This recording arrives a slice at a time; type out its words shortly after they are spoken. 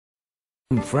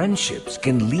Friendships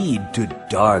can lead to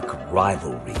dark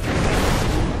rivalry.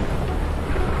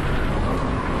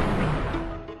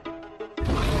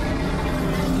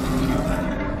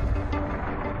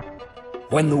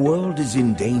 When the world is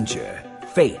in danger,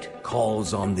 fate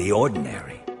calls on the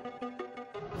ordinary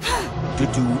to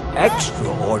do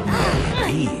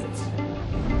extraordinary deeds.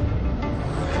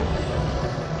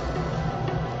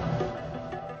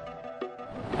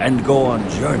 And go on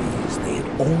journeys they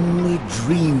had only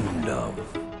dreamed of.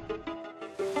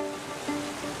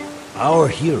 Our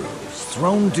heroes,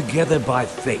 thrown together by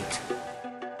fate,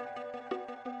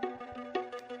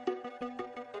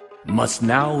 must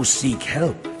now seek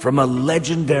help from a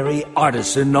legendary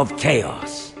artisan of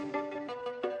chaos.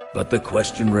 But the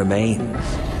question remains,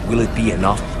 will it be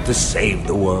enough to save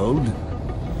the world?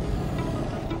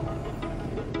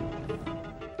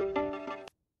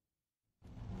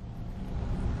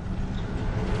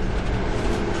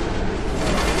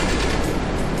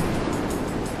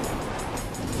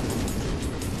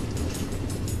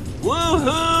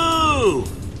 Woohoo!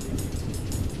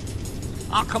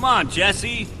 Oh, come on,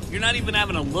 Jesse. You're not even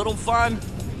having a little fun?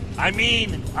 I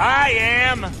mean, I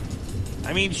am.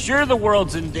 I mean, sure the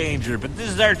world's in danger, but this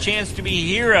is our chance to be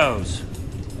heroes.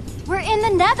 We're in the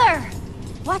Nether.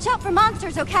 Watch out for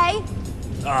monsters, okay?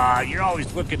 You're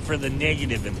always looking for the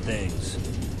negative in things.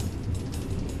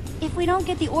 If we don't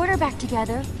get the order back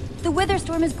together, the Wither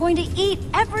Storm is going to eat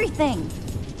everything.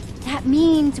 That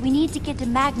means we need to get to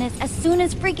Magnus as soon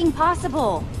as freaking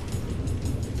possible.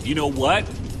 You know what?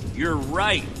 You're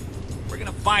right. We're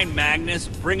gonna find Magnus,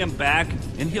 bring him back,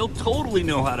 and he'll totally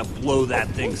know how to blow that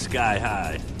thing sky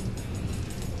high.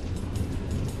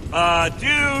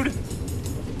 Dude!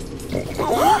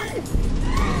 Whoa!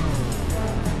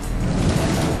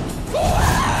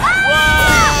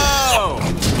 Ow!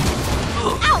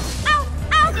 Ow!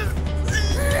 Ow!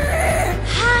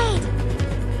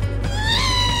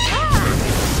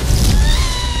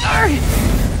 Hide!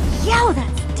 Yo,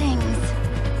 that stings.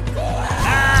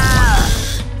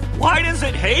 Why does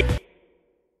it hate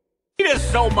us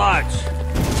so much?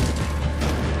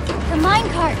 The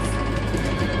minecarts.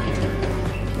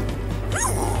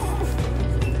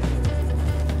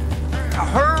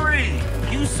 Hurry!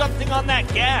 Use something on that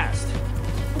gas.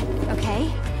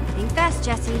 Okay, think fast,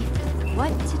 Jesse.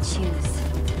 What to choose?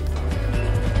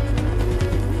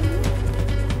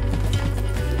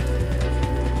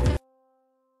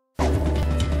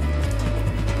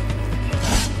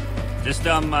 Just,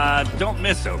 don't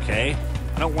miss, okay?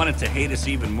 I don't want it to hate us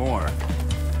even more.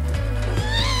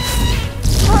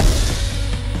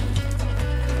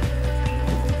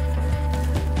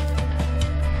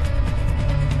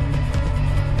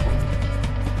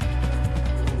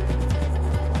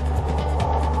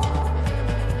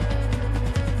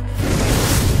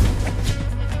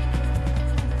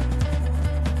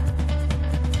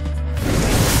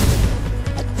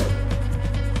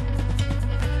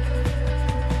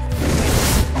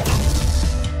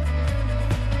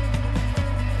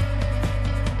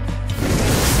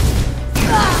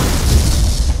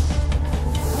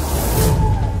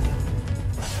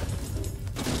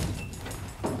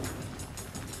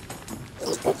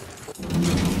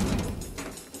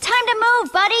 Time to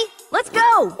move, buddy! Let's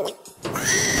go!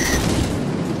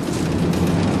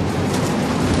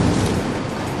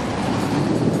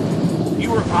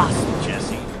 You were awesome,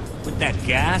 Jesse. With that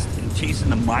gas and chasing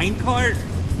the minecart,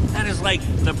 that is like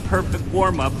the perfect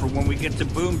warm-up for when we get to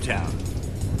Boomtown.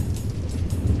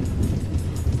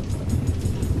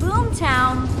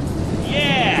 Boomtown?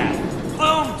 Yeah!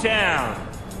 Boomtown!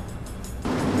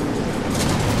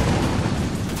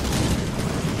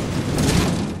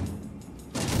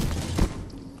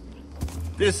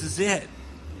 This is it.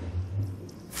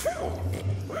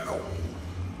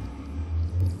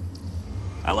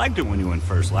 I liked it when you went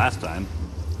first last time.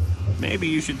 Maybe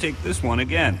you should take this one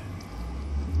again.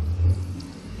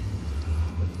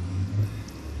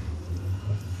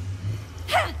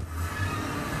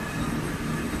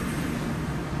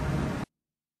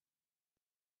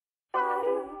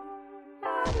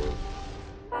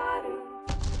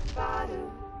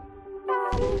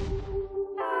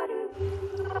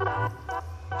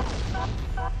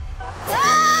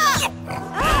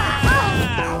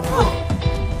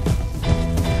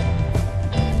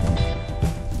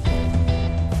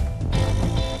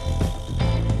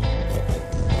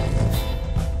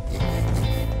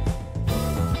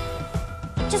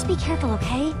 Just be careful,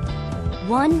 okay?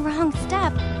 One wrong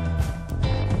step.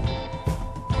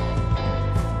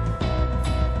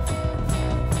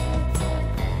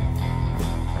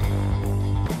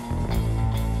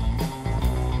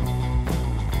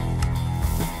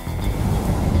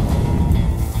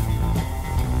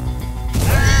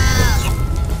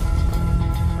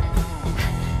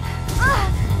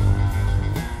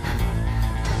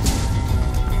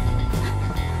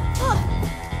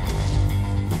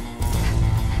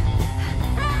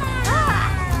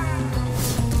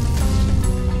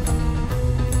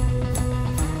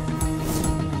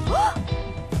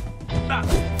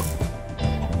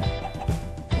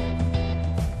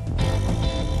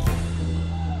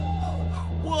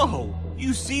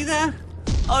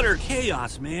 utter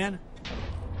chaos, man.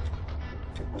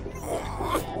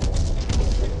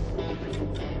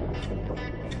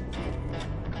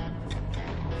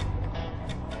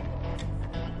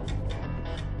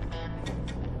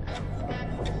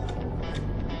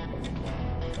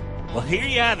 Well, here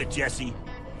you have it, Jesse.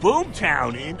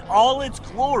 Boomtown in all its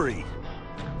glory.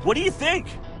 What do you think?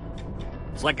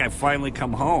 It's like I finally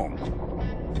come home.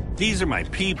 These are my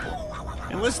people.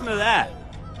 And listen to that.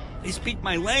 They speak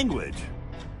my language.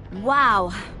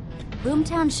 Wow.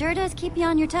 Boomtown sure does keep you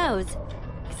on your toes.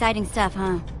 Exciting stuff,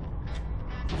 huh?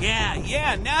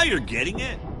 Yeah, now you're getting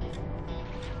it.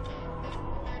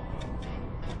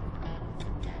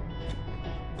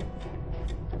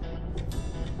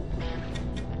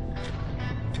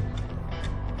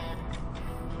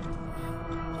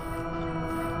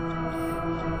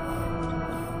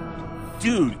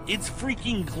 Dude, it's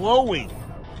freaking glowing.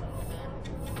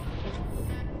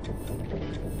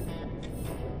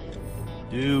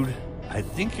 Dude, I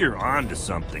think you're onto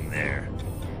something there.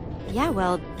 Yeah,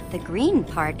 well, the green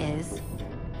part is...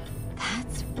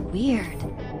 That's weird.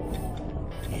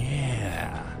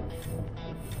 Yeah.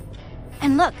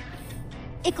 And look,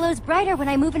 it glows brighter when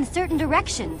I move in certain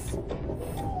directions.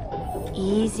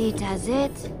 Easy does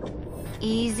it.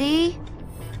 Easy.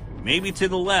 Maybe to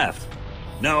the left.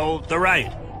 No, the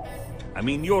right. I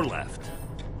mean, your left.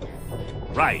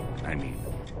 Right, I mean.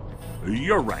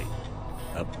 You're right.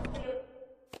 Up.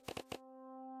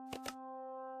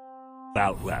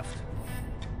 About left.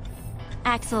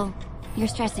 Axel, you're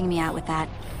stressing me out with that.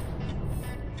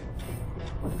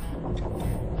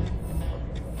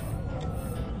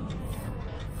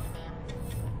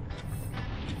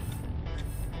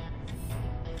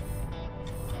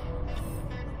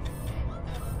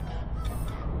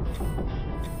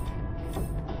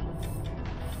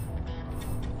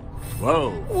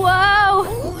 Whoa.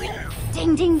 Whoa!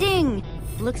 Ding, ding, ding!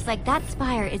 Looks like that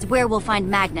spire is where we'll find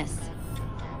Magnus.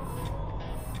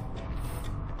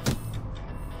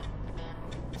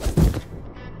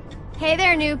 Hey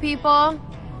there, new people.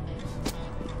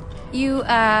 You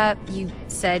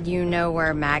said you know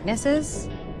where Magnus is?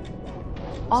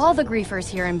 All the griefers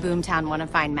here in Boomtown want to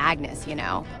find Magnus, you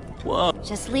know. Whoa.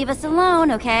 Just leave us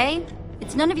alone, okay?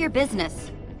 It's none of your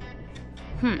business.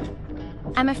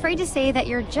 I'm afraid to say that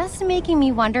you're just making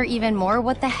me wonder even more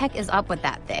what the heck is up with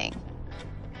that thing.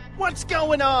 What's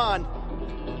going on?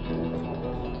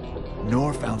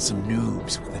 Nor found some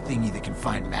noobs with a thingy that can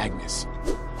find Magnus.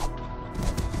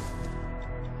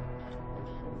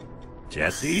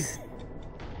 Jesse?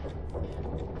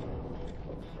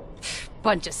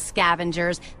 Bunch of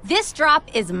scavengers. This drop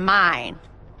is mine.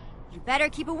 You better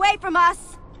keep away from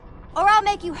us, or I'll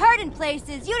make you hurt in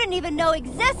places you didn't even know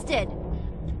existed.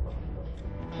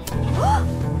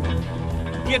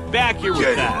 Get back here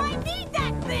with that. I need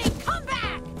that thing! Come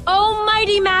back!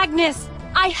 Almighty Magnus,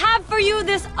 I have for you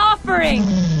this offering.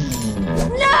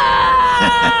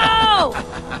 No!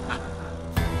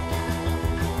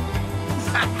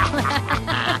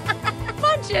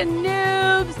 Bunch of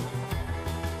noobs.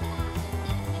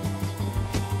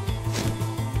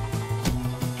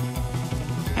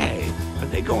 Hey, are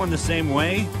they going the same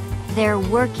way? They're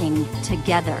working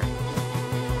together.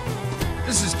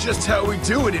 This is just how we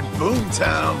do it in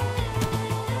Boomtown.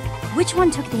 Which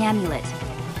one took the amulet?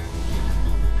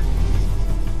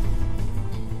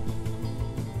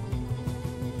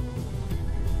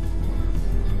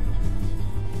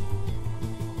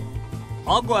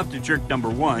 I'll go after jerk number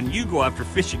 1, you go after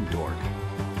fishing dork.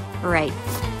 Right.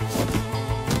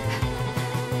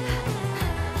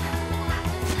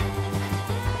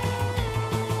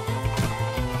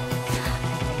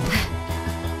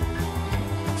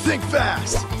 Think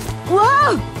fast.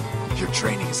 Whoa! Your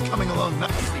training is coming along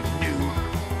nicely,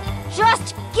 noob.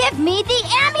 Just give me the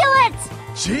amulet!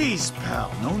 Jeez,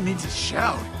 pal, no need to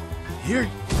shout. Here,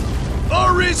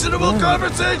 a reasonable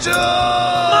conversation!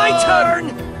 My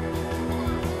turn!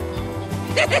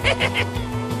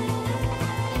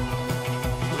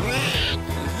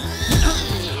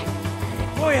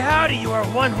 Boy, howdy, you are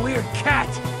one weird cat.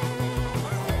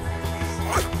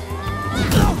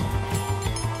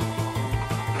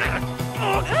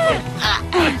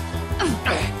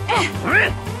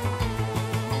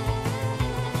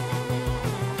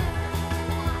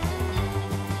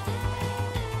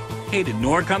 Hey, did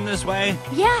Nor come this way?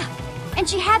 Yeah, and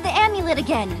she had the amulet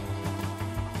again.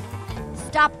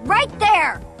 Stop right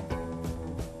there!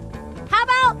 How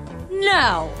about...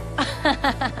 No.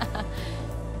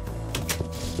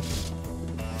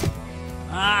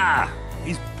 Ah,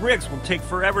 these bricks will take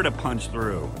forever to punch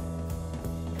through.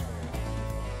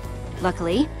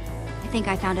 Luckily, I think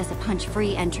I found us a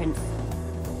punch-free entrance.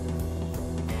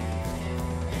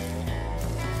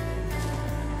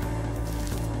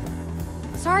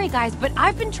 Sorry, guys, but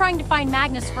I've been trying to find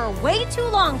Magnus for way too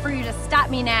long for you to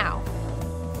stop me now.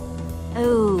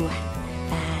 Ooh,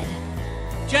 bad.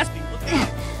 Jesse, look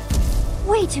at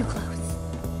Way too close.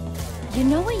 You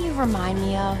know what you remind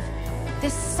me of?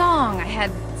 This song I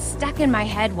had stuck in my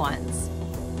head once.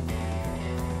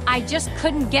 I just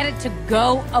couldn't get it to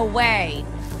go away.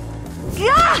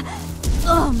 Gah!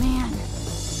 Oh, man.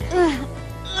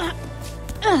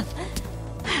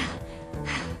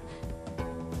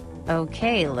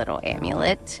 Okay, little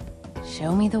amulet.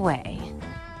 Show me the way.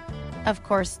 Of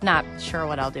course, not sure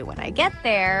what I'll do when I get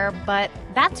there, but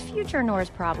that's future Nor's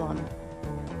problem.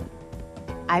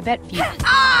 I bet future...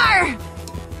 Arr!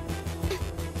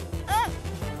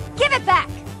 Give it back!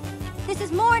 This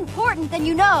is more important than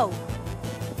you know.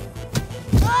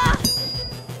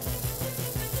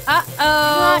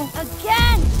 Uh-oh! Not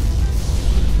again!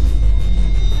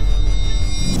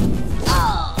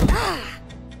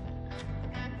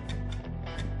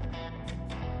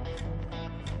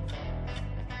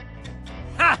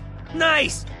 Ha!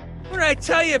 Nice! What did I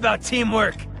tell you about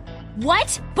teamwork?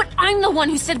 What? But I'm the one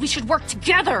who said we should work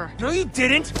together! No, you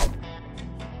didn't!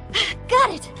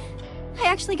 Got it! I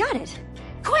actually got it.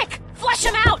 Quick! Flush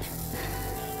him out!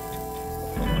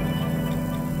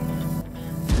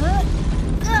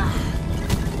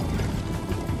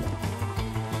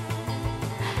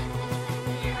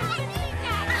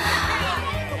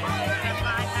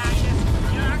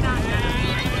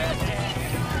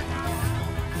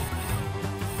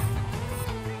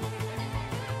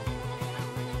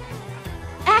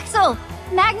 Axel!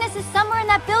 Magnus is somewhere in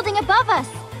that building above us.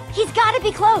 He's gotta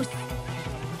be close.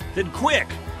 Then quick!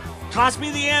 Toss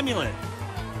me the amulet!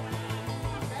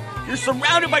 You're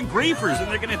surrounded by griefers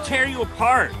and they're gonna tear you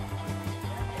apart!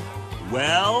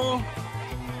 Well...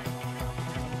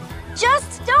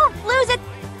 Just don't lose it.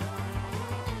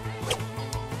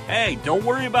 Hey, don't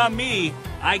worry about me.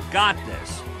 I got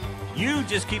this. You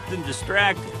just keep them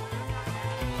distracted.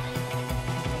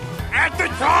 At the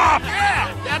top!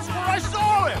 Yeah, that's where I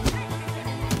saw him!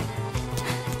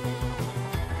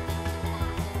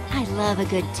 I love a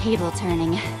good table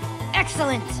turning.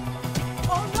 Excellent!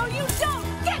 Oh, no, you don't!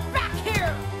 Get back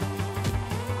here!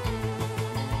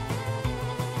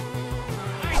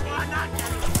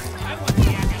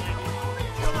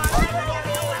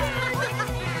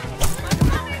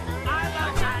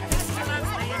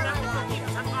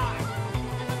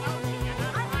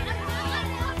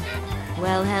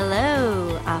 Well,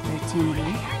 hello,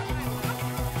 opportunity.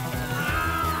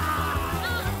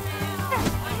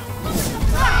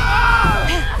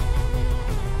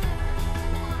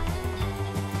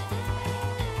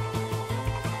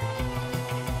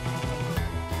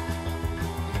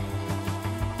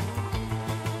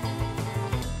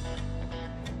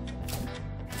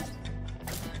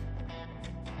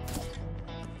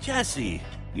 Jesse,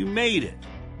 you made it.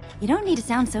 You don't need to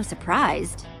sound so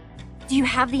surprised. Do you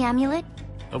have the amulet?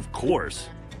 Of course.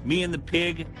 Me and the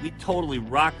pig, we totally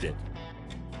rocked it.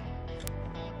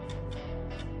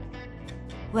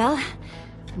 Well,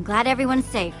 I'm glad everyone's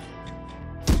safe.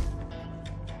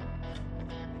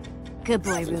 Good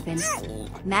boy, Reuben.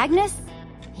 Magnus,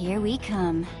 here we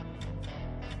come.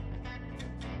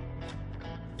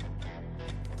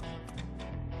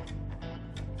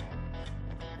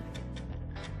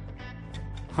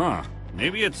 Huh.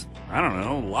 Maybe it's, I don't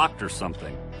know, locked or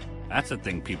something. That's a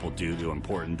thing people do to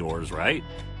important doors, right?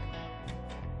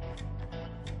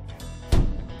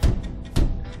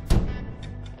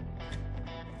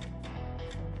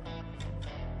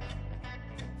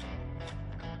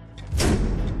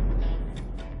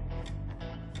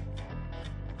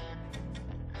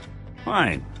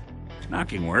 Fine.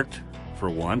 Knocking worked. For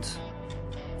once.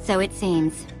 So it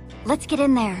seems. Let's get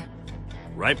in there.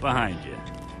 Right behind you.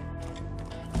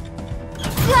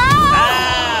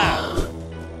 Ah!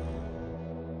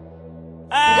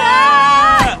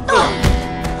 Ah! Ah!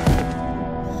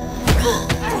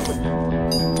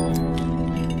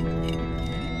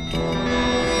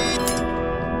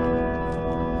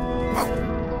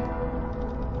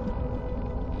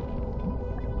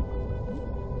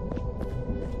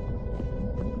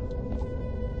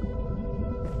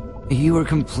 You are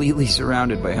completely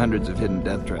surrounded by hundreds of hidden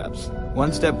death traps.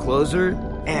 One step closer,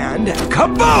 and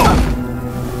kaboom!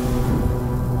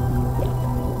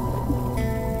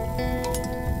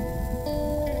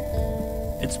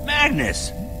 It's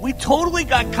Magnus! We totally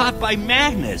got caught by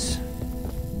Magnus!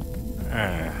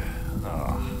 I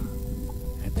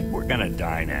think we're gonna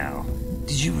die now.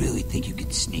 Did you really think you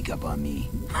could sneak up on me?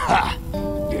 Ha!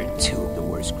 You're two of the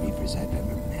worst griefers I've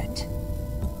ever met.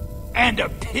 And a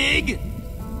pig?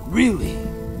 Really?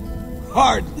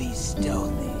 Hardly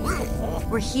stealthy.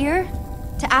 We're here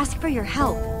to ask for your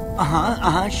help.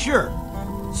 Sure.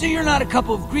 So you're not a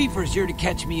couple of griefers here to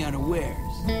catch me unawares.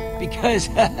 Because,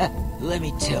 let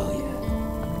me tell you.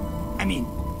 I mean,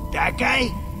 that guy,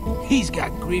 he's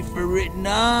got griefer written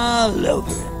all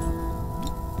over him.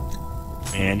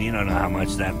 And you don't know how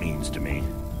much that means to me.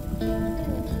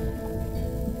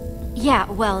 Yeah,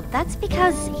 well, that's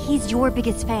because he's your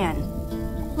biggest fan.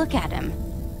 Look at him.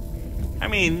 I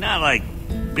mean, not like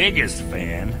biggest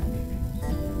fan.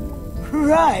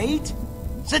 Right.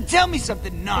 So tell me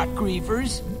something, not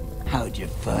griefers. How'd you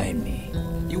find me?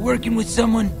 You working with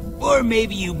someone? Or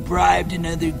maybe you bribed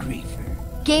another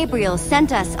griefer? Gabriel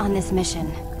sent us on this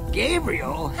mission.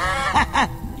 Gabriel?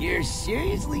 You're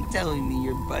seriously telling me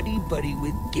you're buddy-buddy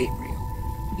with Gabriel?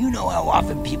 You know how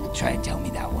often people try to tell me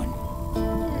that one.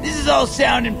 This is all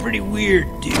sounding pretty weird,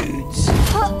 dudes.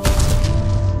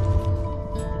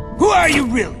 Who are you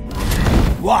really?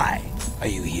 Why are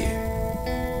you here?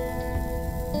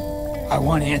 I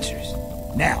want answers.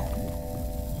 Now.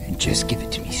 And just give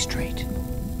it to me straight.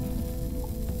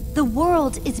 The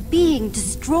world is being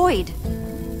destroyed.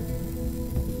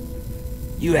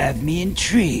 You have me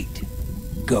intrigued.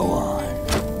 Go on.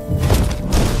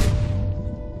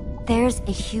 There's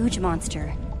a huge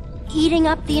monster, eating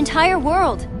up the entire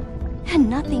world. And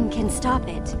nothing can stop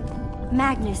it.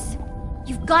 Magnus,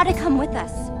 you've got to come with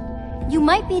us. You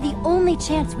might be the only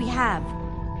chance we have.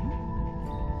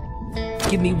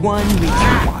 Give me one reason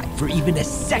why, for even a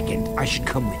second, I should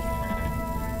come with you.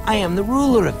 I am the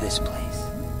ruler of this place.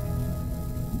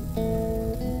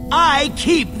 I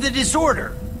keep the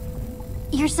disorder.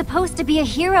 You're supposed to be a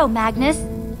hero, Magnus.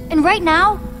 And right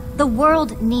now, the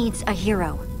world needs a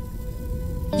hero.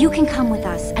 You can come with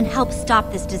us and help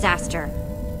stop this disaster.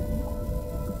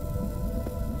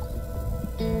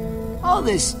 All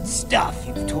this stuff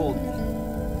you've told me,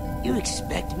 you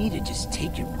expect me to just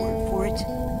take your word for it?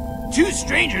 Two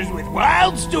strangers with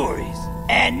wild stories,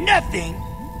 and nothing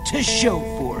to show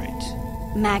for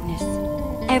it. Magnus,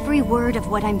 every word of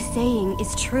what I'm saying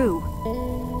is true.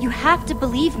 You have to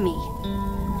believe me.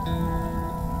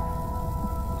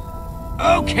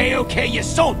 Okay, you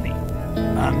sold me.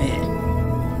 I'm in.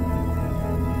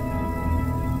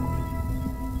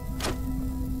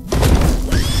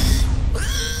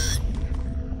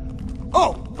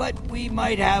 Oh, but we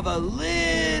might have a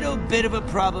little bit of a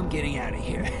problem getting out of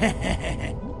here.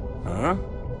 Huh?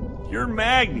 You're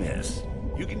Magnus.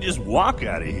 You can just walk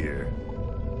out of here.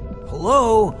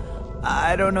 Hello?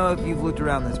 I don't know if you've looked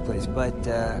around this place, but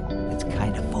it's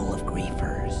kind of full of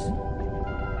griefers.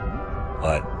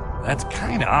 But that's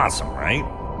kind of awesome, right?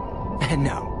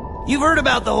 No. You've heard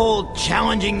about the whole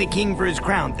challenging the king for his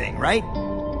crown thing, right?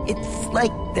 It's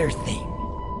like their thing.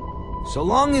 So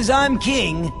long as I'm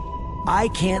king, I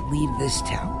can't leave this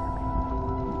tower.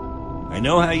 I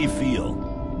know how you feel.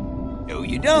 No,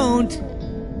 you don't.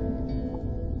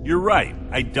 You're right,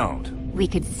 I don't. We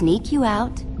could sneak you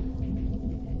out.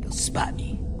 They'll spot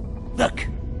me. Look,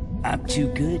 I'm too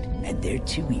good and they're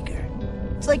too eager.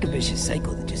 It's like a vicious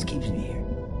cycle that just keeps me here.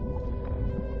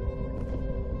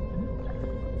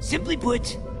 Simply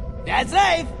put, that's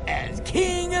life as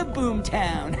king of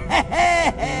Boomtown.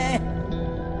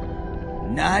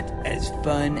 Not as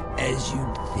fun as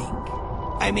you'd think.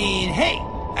 I mean, hey,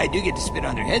 I do get to spit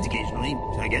on their heads occasionally,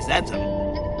 so I guess that's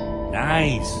something.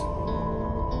 Nice.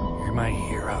 You're my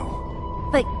hero.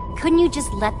 But couldn't you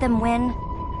just let them win?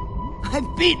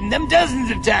 I've beaten them dozens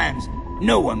of times.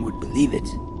 No one would believe it.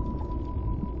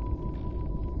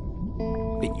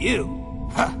 But you,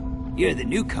 you're the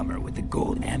newcomer with the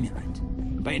gold amulet.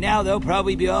 By now, there'll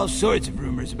probably be all sorts of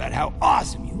rumors about how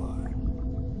awesome you are.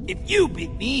 If you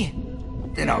beat me,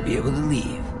 then I'll be able to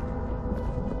leave.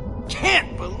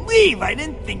 Can't believe I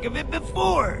didn't think of it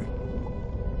before!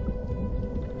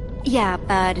 Yeah,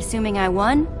 but assuming I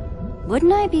won,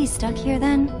 wouldn't I be stuck here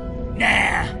then?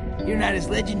 Nah, you're not as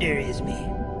legendary as me.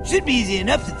 Should be easy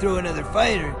enough to throw another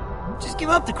fighter. Just give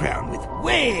up the crown with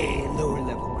way lower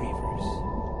level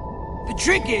griefers. The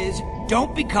trick is,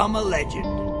 don't become a legend.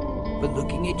 But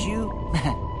looking at you,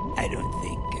 I don't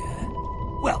think,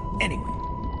 well, anyway.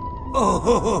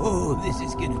 Oh, this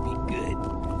is gonna be good.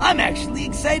 I'm actually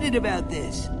excited about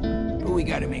this. But we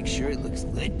gotta make sure it looks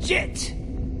legit.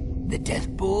 The Death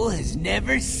Bowl has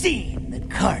never seen the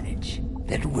carnage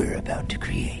that we're about to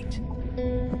create.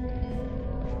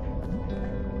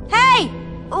 Hey!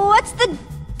 What's the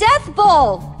Death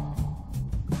Bowl?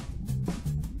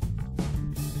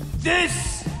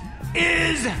 This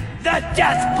is the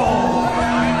Death Bowl!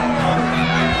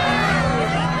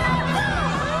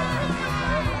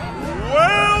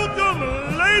 Welcome,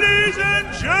 ladies and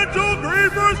gentle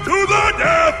griefers, to the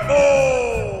Death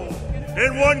Bowl!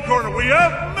 In one corner we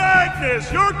have Magnus,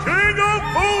 your king of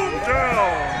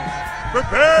Boomtown,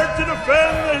 prepared to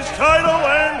defend his title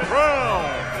and crown.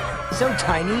 So,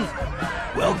 Tiny,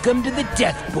 welcome to the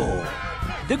Death Bowl.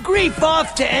 The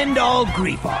grief-off to end all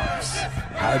grief-offs.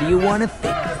 How do you want to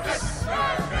think this?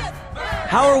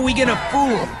 How are we gonna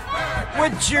fool him?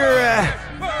 What's your,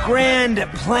 grand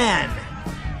plan?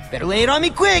 Better lay it on me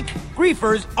quick.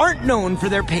 Griefers aren't known for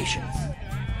their patience.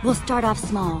 We'll start off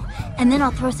small, and then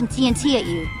I'll throw some TNT at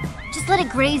you. Just let it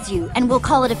graze you, and we'll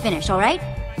call it a finish, alright?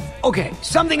 Okay,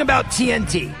 something about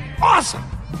TNT. Awesome!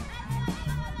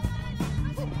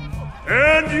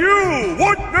 And you,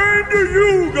 what name do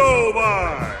you go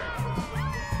by?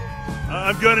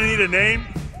 I'm gonna need a name.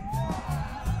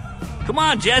 Come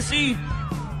on, Jesse.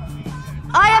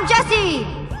 I am Jesse,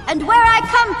 and where I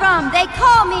come from, they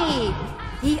call me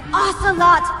the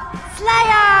Ocelot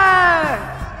Slayer!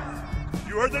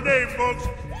 You heard the name, folks.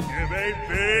 Give a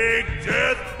big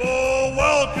Death Bowl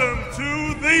welcome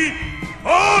to the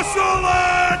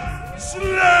Ocelot Slayer!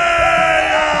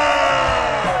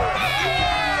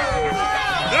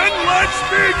 Then let's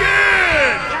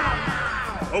begin!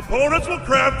 Opponents will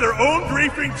craft their own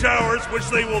griefing towers, which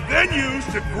they will then use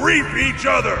to grief each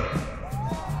other.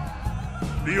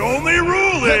 The only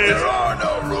rule is... There are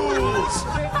no rules!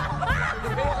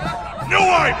 No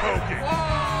eye poking!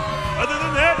 Other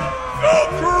than that, go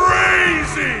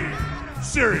crazy!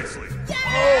 Seriously.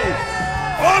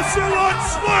 Ocelot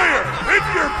Slayer, pick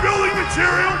your building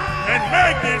material, and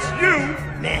Magnus, you...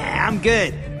 Nah, I'm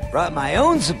good. Brought my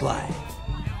own supply.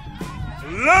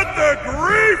 Let the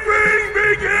griefing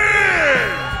begin!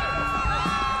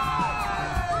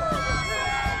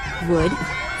 Wood,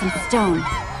 some stone,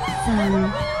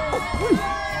 some...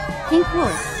 pink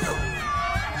wood.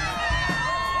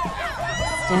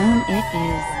 Stone it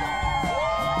is.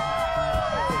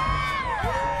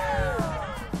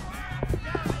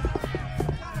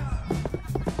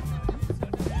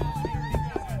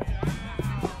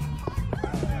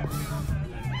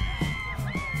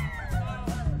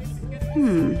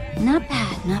 Not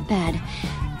bad, not bad.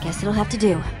 Guess it'll have to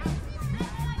do.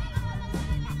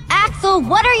 Axel,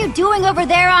 what are you doing over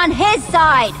there on his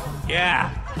side? Yeah,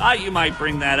 thought you might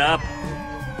bring that up.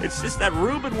 It's just that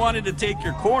Ruben wanted to take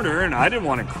your corner, and I didn't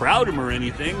want to crowd him or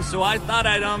anything, so I thought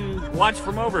I'd, watch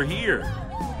from over here.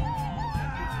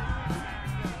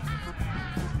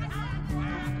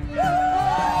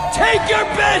 Take your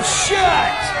best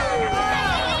shot!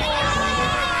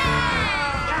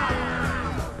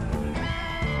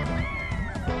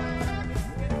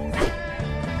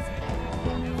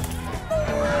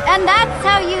 And that's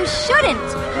how you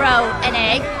shouldn't throw an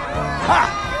egg.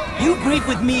 Ha! You grief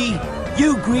with me,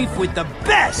 you grief with the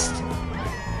best!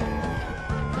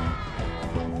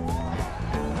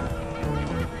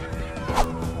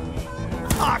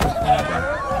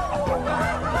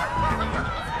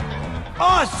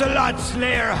 Ocelot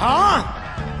Slayer, huh?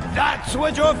 That's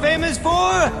what you're famous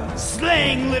for?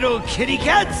 Slaying little kitty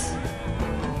cats?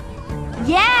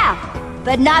 Yeah,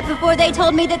 but not before they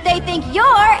told me that they think you're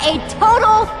a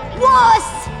total wuss!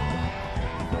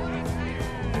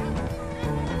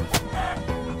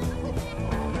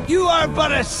 You are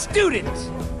but a student.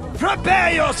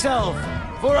 Prepare yourself,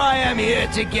 for I am here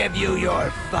to give you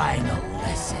your final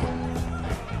lesson.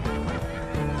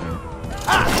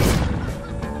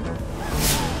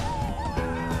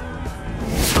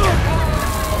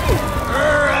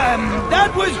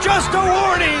 That was just a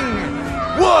warning!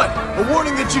 What? A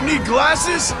warning that you need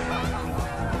glasses?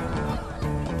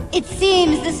 It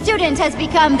seems the student has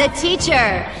become the teacher,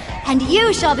 and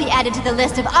you shall be added to the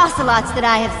list of ocelots that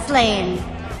I have slain.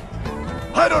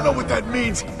 I don't know what that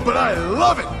means, but I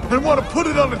love it and want to put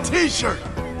it on a t-shirt.